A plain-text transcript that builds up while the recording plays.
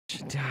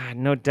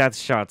No death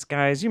shots,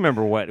 guys. You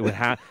remember what would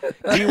happen?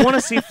 Do you want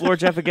to see Floor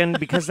Jeff again?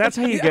 Because that's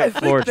how you get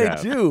Floor Jeff.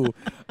 I think they do.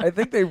 I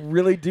think they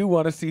really do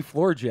want to see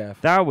Floor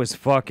Jeff. That was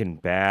fucking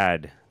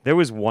bad. There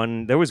was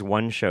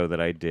one show that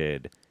I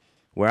did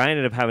where I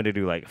ended up having to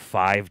do like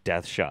 5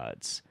 death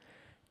shots,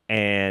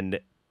 and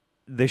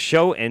the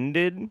show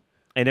ended.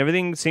 And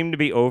everything seemed to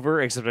be over,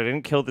 except I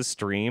didn't kill the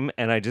stream,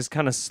 and I just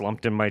kind of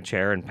slumped in my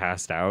chair and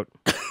passed out.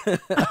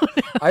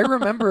 I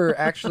remember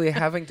actually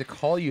having to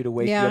call you to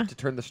wake you up to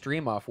turn the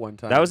stream off one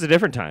time. That was a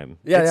different time.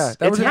 Yeah,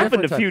 It's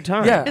happened a few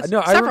times. Yeah,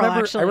 no, I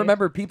Actually.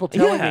 remember people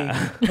telling me,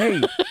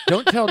 "Hey,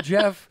 don't tell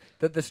Jeff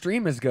that the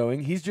stream is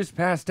going. He's just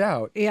passed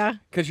out." Yeah.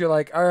 Because you're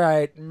like, all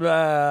right,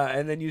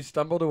 and then you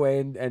stumbled away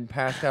and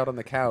passed out on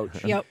the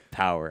couch. Yep.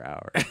 Power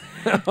hour.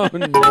 Oh,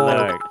 no.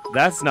 Look,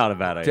 that's not a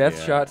bad idea.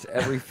 Death shots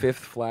every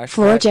 5th flashback.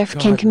 Floor Jeff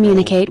can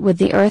communicate with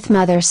the Earth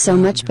Mother so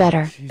much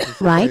better,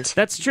 right?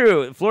 That's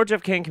true. Floor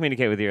Jeff can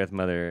communicate with the Earth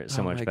Mother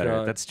so much better.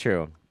 God. That's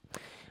true.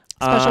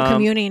 Special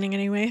communing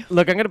anyway.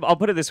 Look, I'll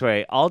put it this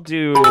way. I'm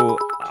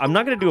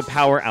not gonna do a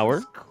power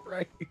hour.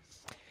 Christ.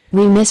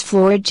 We miss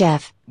Floor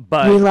Jeff.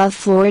 But we love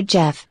Floor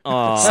Jeff.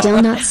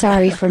 Still not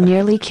sorry for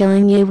nearly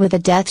killing you with a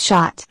death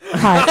shot.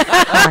 Heart,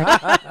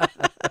 heart.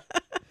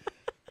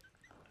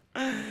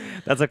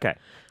 That's okay.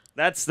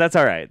 That's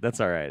all right. That's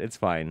all right. It's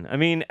fine. I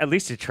mean, at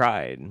least you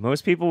tried.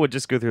 Most people would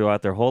just go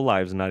throughout their whole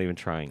lives and not even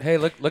trying. Hey,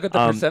 look at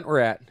the percent we're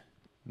at.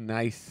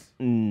 Nice.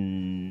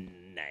 Nice.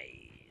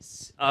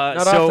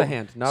 Not off the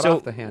hand. Not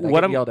off the hand. I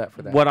get yelled at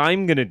for that. What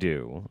I'm gonna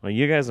do? Well,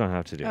 you guys don't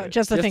have to do it.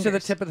 Just to the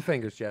tip of the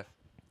fingers, Jeff.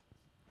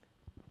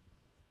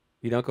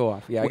 You don't go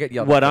off. Yeah, I get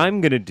yelled at. What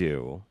I'm gonna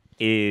do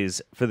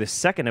is for the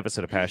second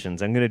episode of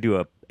Passions, I'm gonna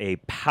do a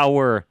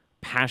power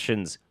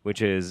Passions,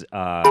 which is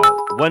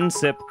 1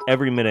 sip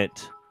every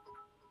minute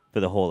for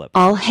the whole episode.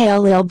 All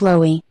hail Lil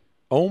Blowy.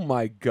 Oh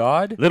my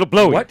God. Little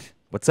Blowy. What?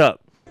 What's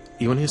up?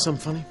 You want to hear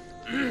something funny?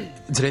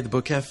 Today at the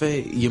book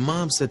cafe, your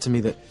mom said to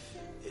me that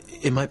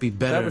it might be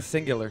better. That was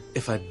singular.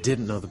 If I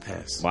didn't know the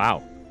past.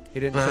 Wow. He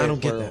didn't. I say don't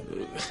get plural.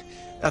 that.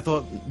 I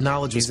thought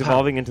knowledge was He's power.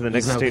 evolving into the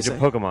next Isn't that stage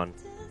of what they Pokemon.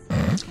 I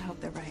hope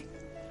they're right.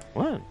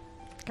 What?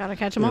 Gotta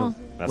catch them all.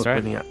 That's Look,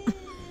 right. Brittany,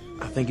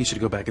 I think you should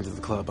go back into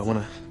the club. I want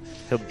to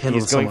handle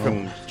He's this going on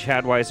from my own.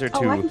 Chad Weiser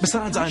to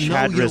Besides, I know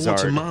Chad you don't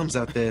want your Rizard. moms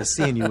out there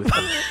seeing you with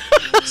me.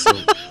 So,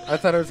 I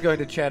thought I was going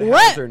to Chad What?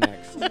 Hauser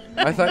next.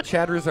 I thought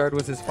Chad Rizard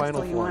was his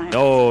final form.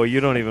 Oh, you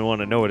don't even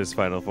want to know what his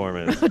final form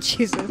is. Oh,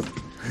 Jesus.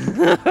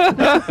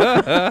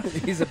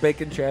 He's a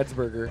bacon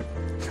Chadsburger.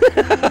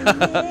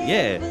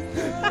 Yeah.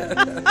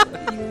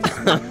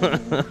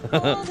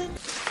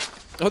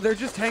 Oh, they're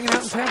just hanging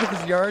out in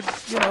Tabitha's yard,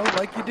 you know,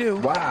 like you do.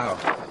 Wow,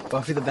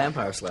 Buffy the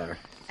Vampire Slayer.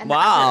 And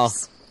Wow.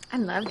 others. I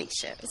love these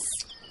shows.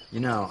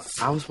 You know,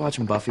 I was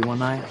watching Buffy one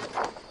night.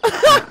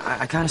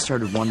 I kind of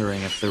started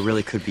wondering if there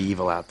really could be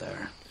evil out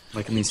there,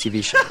 like in these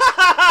TV shows.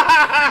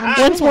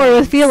 Once more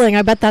with feeling.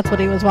 I bet that's what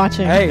he was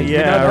watching. Hey,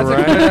 Yeah, you know, that's right.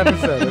 a good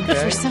episode,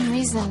 okay? For some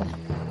reason,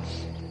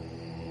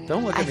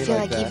 Don't look I at me feel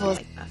like like that. evil is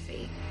like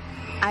Buffy.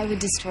 I would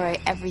destroy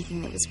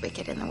everything that was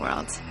wicked in the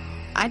world.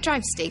 I'd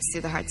drive stakes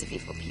through the hearts of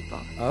evil people.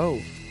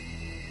 Oh.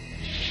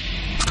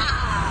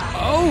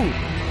 Oh!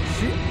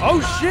 Shit.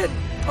 Oh, shit!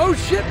 Oh,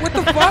 shit! What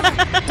the fuck?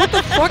 What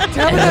the fuck,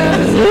 Tabitha?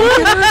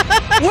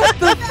 What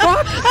the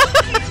fuck?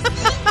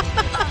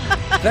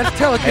 That's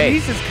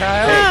telekinesis,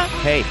 Kyle.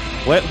 Hey,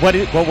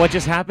 what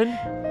just happened?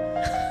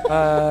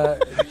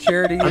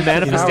 Charity. A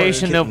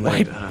manifestation of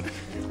Late, white.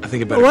 I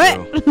think it better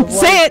What? go.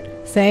 Say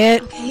it. Say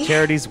it. Okay.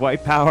 Charity's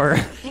white power.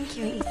 Thank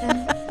you,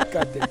 Ethan.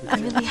 God damn I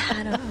it. really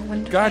had a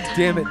wonderful God time.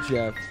 damn it,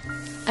 Jeff.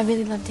 I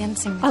really love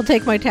dancing. I'll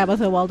take my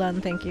Tabitha. Well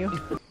done. Thank you.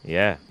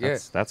 Yeah, Yeah.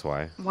 that's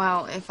why.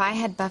 Wow, if I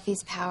had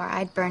Buffy's power,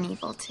 I'd burn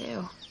evil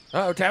too.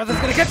 Uh-oh, Tabitha's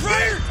gonna catch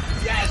fire!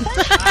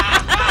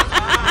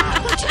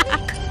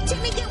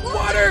 Jimmy, get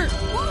Water!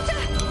 Walter!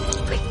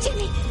 Quick,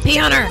 Jimmy! Pee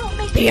on her.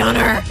 Pee on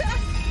her.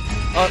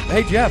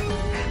 Hey, Jeff.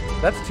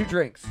 That's 2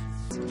 drinks.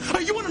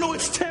 You want to know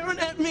what's staring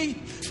at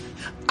me?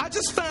 I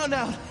just found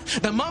out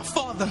that my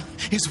father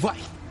is white.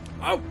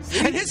 Oh,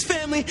 And his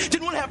family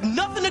didn't want to have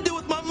nothing to do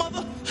with my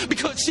mother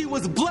because she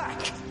was black.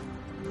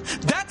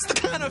 That's the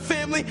kind of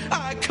family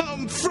I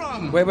come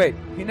from. wait.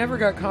 He never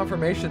got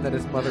confirmation that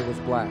his mother was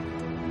black.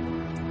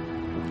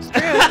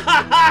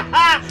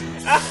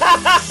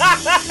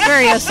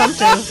 Very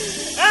assumptive.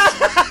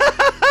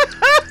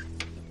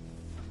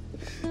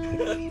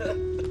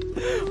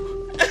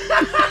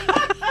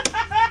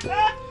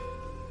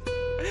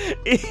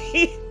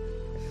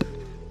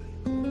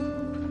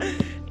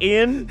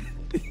 Ian,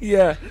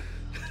 Yeah,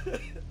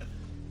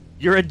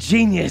 you're a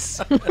genius.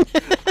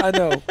 I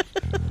know.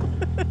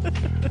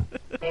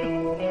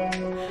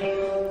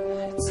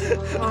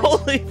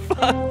 Holy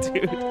fuck,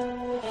 dude.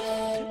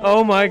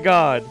 Oh my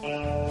god.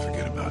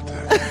 Forget about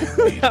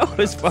that. That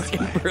was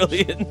fucking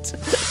brilliant.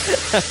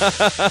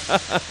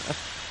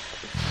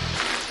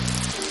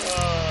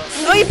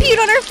 Oh, you peed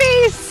on her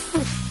face.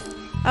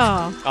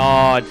 Oh.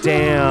 Oh,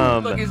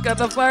 damn. Look, he's got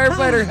the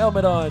firefighter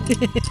helmet on.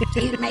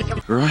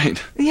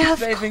 Right. Yeah, of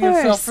Saving course.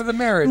 himself for the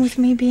marriage. With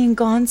me being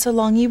gone so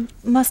long, you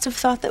must have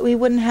thought that we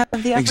wouldn't have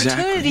the Exactly.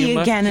 opportunity You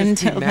must again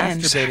just until be then.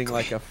 masturbating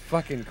like a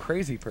fucking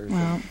crazy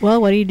person.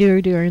 Well, what do you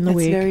do during the That's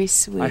week? very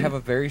sweet. I have a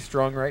very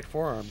strong right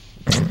forearm.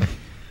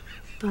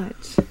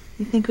 But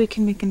you think we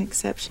can make an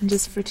exception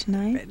just for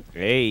tonight? I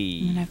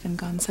Hey. mean, I've been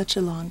gone such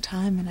a long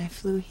time, and I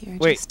flew here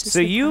Wait, just to so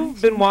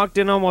you've been walked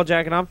in on while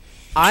jacking off?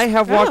 I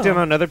have walked in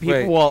on other people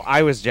Wait. while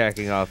I was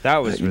jacking off.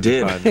 That was You really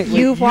did. fun.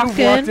 You've walked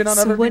in? on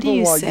So other what do people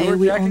you while say? you were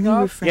We jacking only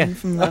off? refrain Yeah.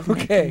 from love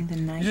Okay. making the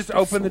night You just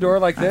open the door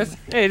like this?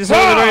 Hey, just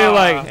open the door. You're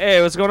like, Ah!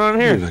 hey, what's going on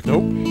here? You're like,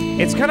 nope.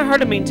 It's kind of hard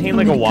to maintain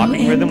like a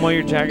walking rhythm while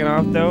you're jacking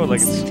off, though.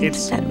 Like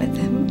it's bed with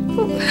him.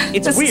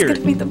 it's This is weird.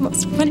 gonna be the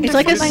most wonderful It's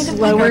like a night of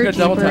my slower, Like a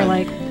double deeper, time.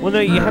 like. Well, no,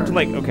 you have to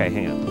like. Okay,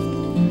 hang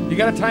on. You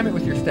gotta time it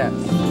with your steps.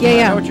 Yeah, I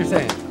yeah. know what you're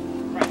saying.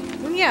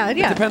 Yeah, It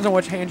yeah. depends on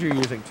which hand you're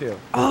using, too.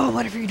 Oh,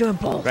 what if you're doing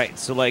both? Right.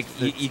 So like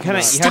you kind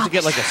of not- you have to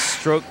get like a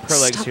stroke per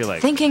leg. So you're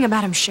like. Thinking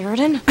about him,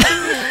 Sheridan.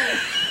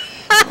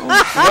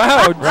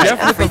 Wow,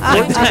 Jeff with the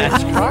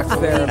 14-inch cock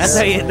there. That's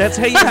how you. That's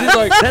how you. He's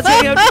like- That's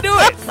how you have to do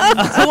it.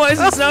 Otherwise,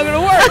 it's not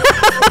gonna work.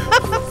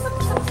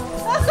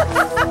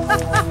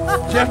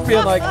 Jeff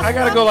being like, I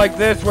gotta go like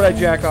this when I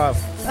jack off.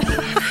 I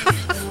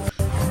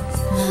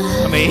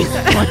mean,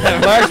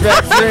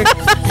 Flashback drink.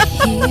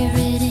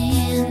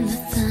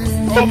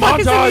 Oh,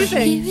 montage!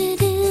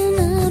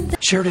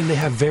 Sheridan, they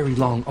have very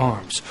long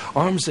arms.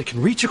 Arms that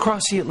can reach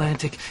across the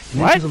Atlantic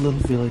and What? into the little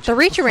village. The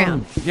reach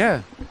around.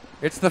 Yeah,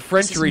 it's the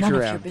French This is reach none of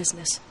your around.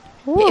 business.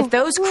 If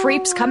those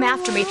creeps come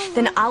after me,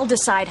 then I'll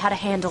decide how to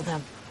handle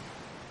them.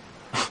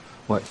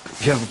 What?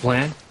 You have a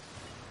plan?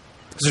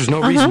 Because there's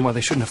no reason why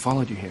they shouldn't have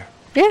followed you here.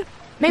 Yeah.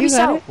 Maybe You got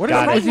so. it. What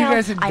But if right you now,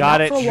 guys had I'm got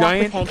out it? for a walk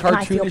Giant with Hank, and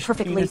I feel cartoonish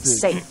perfectly penises.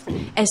 safe.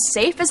 As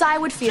safe as I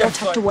would feel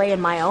tucked away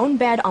in my own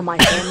bed on my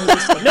family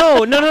estate.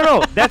 no.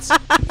 That's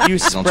you Don't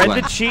spread the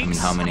sweat. cheeks. I mean,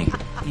 how many?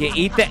 You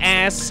eat the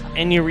ass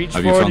and you reach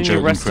Have you forward found and you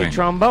Sheridan rest the Crane?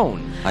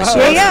 trombone. I So saw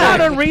that's it.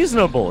 not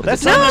unreasonable.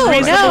 That's No, not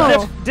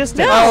unreasonable no.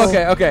 distance. Oh,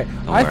 okay.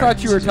 Don't I worry,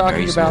 thought you were this is a very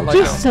talking small about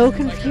like. Just so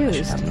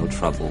confused. Have no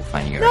trouble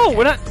finding her. No,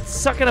 we're not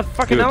sucking a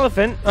fucking Good.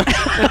 elephant.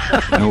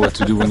 Know what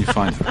to do when you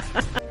find her.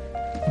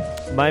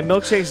 My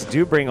milkshakes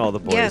do bring all the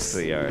boys Yes. to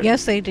the yard.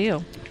 Yes, they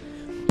do.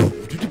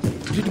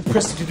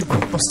 Chris,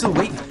 I'm still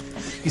waiting.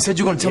 You said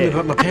you were going to tell me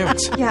about my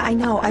parents. Yeah, I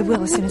know. I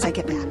will as soon as I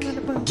get back.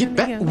 Get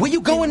back. Where you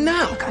going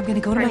now? I'm gonna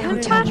go to my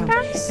hotel room.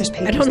 There's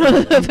papers. I don't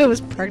know if it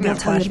was They'll pregnant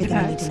tell you everything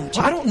you need to flashbacks.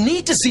 know. I don't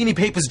need to see any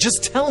papers.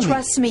 Just tell me.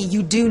 Trust me,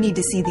 you do need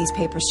to see these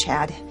papers,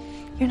 Chad.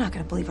 You're not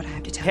gonna believe what I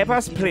have to tell you.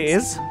 Peppers, if you don't please.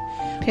 listen.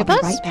 I'll be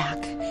Pippas? right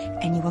back,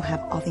 and you will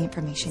have all the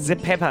information. The you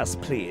need. peppers,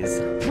 please.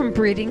 From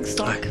breeding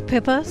stock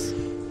Pippas?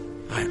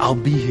 All right, I'll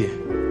be here.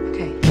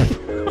 Okay.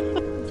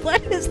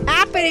 What is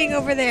happening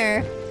over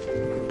there?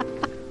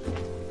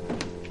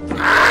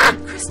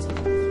 Kristen,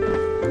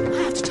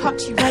 I have to talk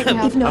to you right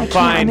now. Even though I I'm can't,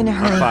 fine. I'm in a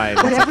hurry. I'm fine.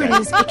 Whatever it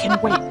is, it can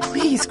wait.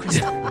 Please,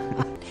 Kristen.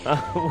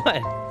 What?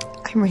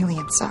 I really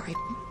am sorry.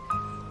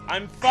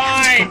 I'm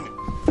fine.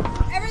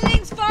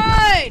 Everything's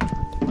fine!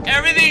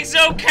 Everything's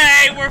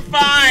okay. We're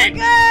fine.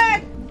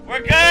 Good! We're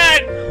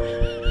good.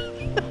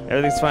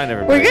 Everything's fine,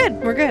 everybody. We're good.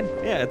 We're good.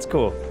 Yeah, it's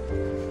cool.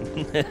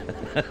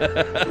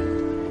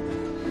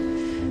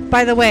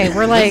 By the way,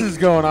 we're like, This is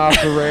going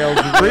off the rails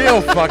real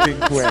fucking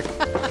quick.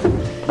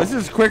 This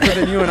is quicker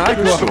than you and I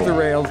go off the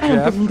rails, I don't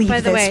Jeff. believe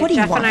by the this. way, What do you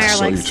Jeff want? and I are So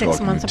like you're 6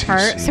 talking months to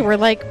apart, TC. so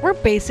we're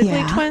basically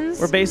Yeah. twins.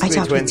 We're basically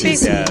talked with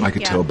twins. TC. Yeah. I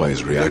could Yeah. tell by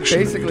his reaction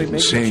that basically he didn't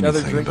making say each other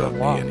anything drink about a me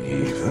lot. and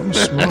Eve. That was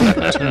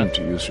smart turn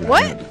to use your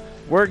What? head.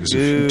 We're Because if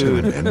you tell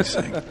him good.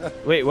 anything,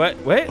 Wait,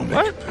 what? Wait, I'll make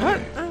what? it pay. What? I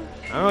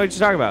don't know what you're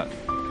talking about.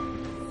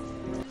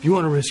 If you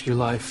want to risk your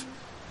life,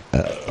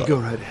 you go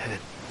right ahead.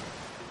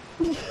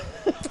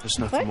 There's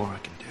nothing more I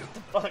can do.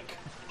 Fuck.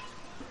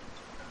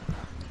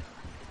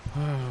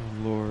 Oh,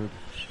 Lord.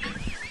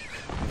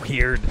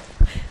 Weird.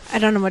 I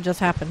don't know what just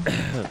happened.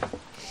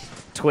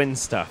 Twin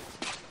stuff.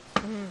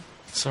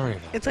 Sorry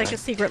about It's like a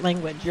secret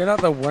language. You're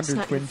not the Wonder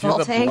not your Twins, you're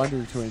fault, the Hank.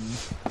 Blunder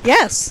Twins.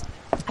 Yes.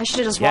 I should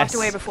have just Yes. walked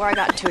away before I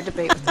got into a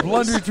debate with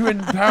Blunder Twin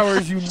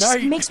powers He just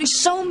unite. makes me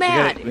so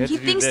mad. we have He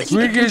to do thinks this. that he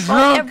We can get control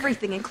drunk.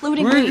 everything,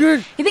 including We're me.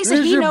 good. He thinks that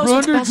There's he your knows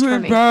what's Blunder best for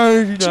Twin me.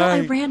 powers Jill, I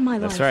unite. ran my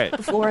That's life right.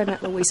 before I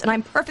met Luis, and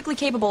I'm perfectly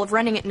capable of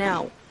running it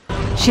now.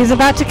 She's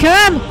about to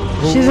come.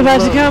 She's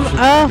about to come.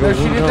 No,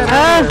 she did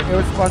that earlier. It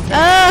was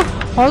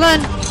spontaneous. Hold on.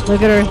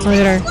 Look at her. Look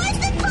at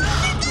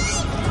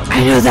her.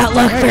 I know that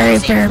look very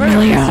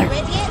familiar.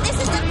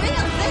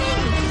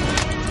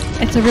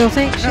 It's a real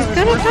thing. She's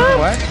gonna come.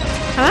 What?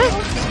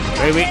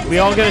 Huh? Wait, we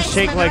all gotta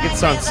shake like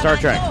it's on Star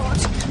Trek.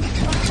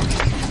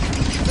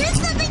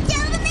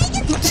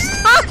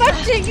 Stop! I'm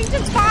shaking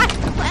just fine.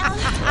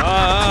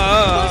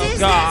 Oh,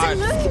 God.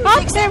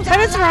 Stop, Sam. What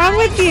is wrong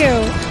with you?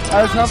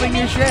 I was helping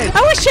you shake.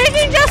 I was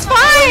shaking just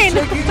fine.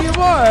 Shaking you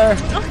more.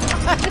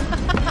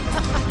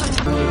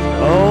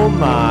 Oh,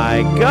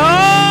 my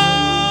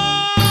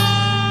God.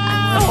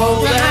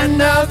 Oh, and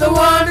now the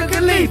one who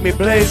can lead me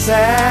places.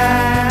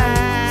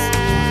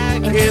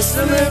 Kiss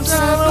the lips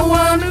of the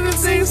one who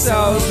sings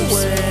so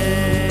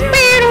sweet.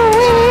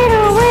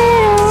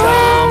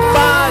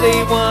 Somebody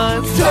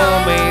once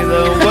told me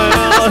the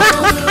world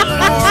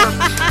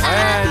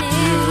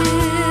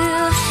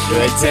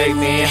could take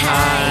me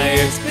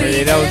higher.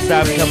 They don't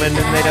stop coming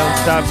and they don't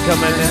stop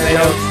coming and they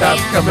don't stop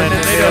coming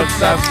and they don't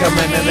stop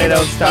coming and they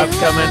don't stop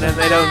coming and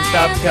they don't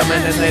stop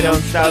coming and they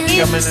don't stop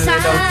coming and they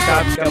don't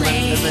stop coming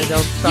and they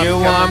don't stop. You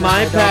are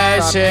my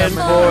passion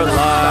for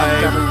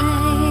life.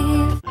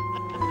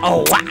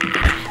 Oh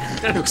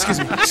wow! Excuse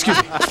me.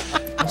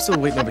 I'm still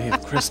waiting over here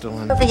with Crystal.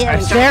 And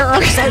There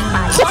are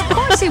Of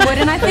course he would,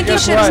 and I think he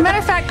should. As a matter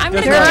of fact, I'm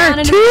going to go There down are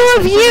and two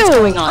of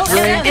you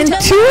and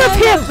two of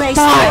him.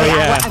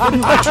 I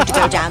wouldn't want you to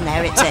go down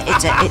there.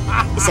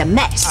 It's a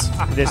mess.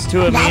 There's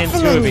two of me and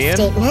two of Ian.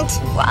 Well,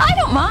 I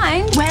don't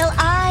mind. Well,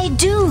 I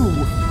do.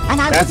 And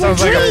I That wouldn't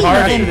sounds like a dream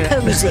party. of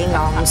imposing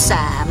on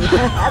Sam.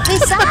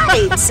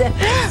 Besides,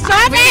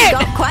 I've really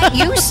got quite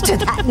used to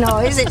that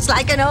noise. It's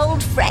like an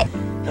old friend.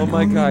 oh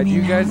my God,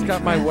 you guys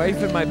got my wife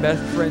and my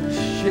best friend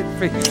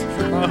shit-faced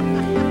drunk.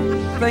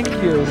 Thank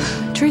you.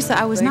 Teresa,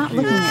 I was Thank not you.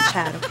 looking at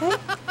Chad, okay?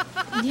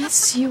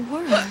 Yes, you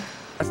were.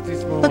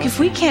 Look, if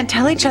we can't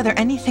tell each other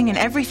anything and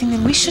everything,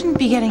 then we shouldn't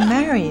be getting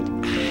married.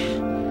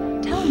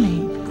 Tell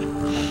me.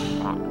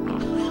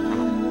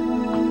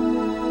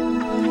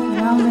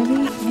 Well,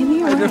 maybe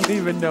you're I right. don't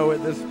even know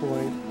at this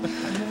point.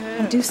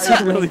 I do see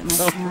the way really that my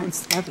don't.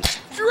 parents love each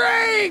other.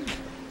 Drink!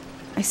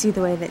 I see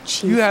the way that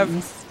Chief You have and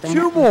Miss Bennett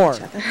two love more.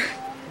 each other.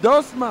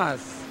 Dos más.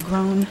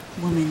 Grown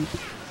woman,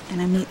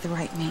 and I meet the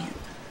right man.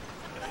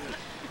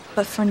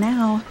 But for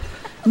now,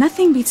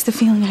 nothing beats the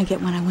feeling I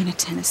get when I win a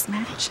tennis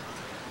match.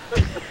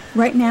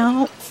 Right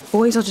now,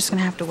 boys are just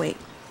gonna have to wait.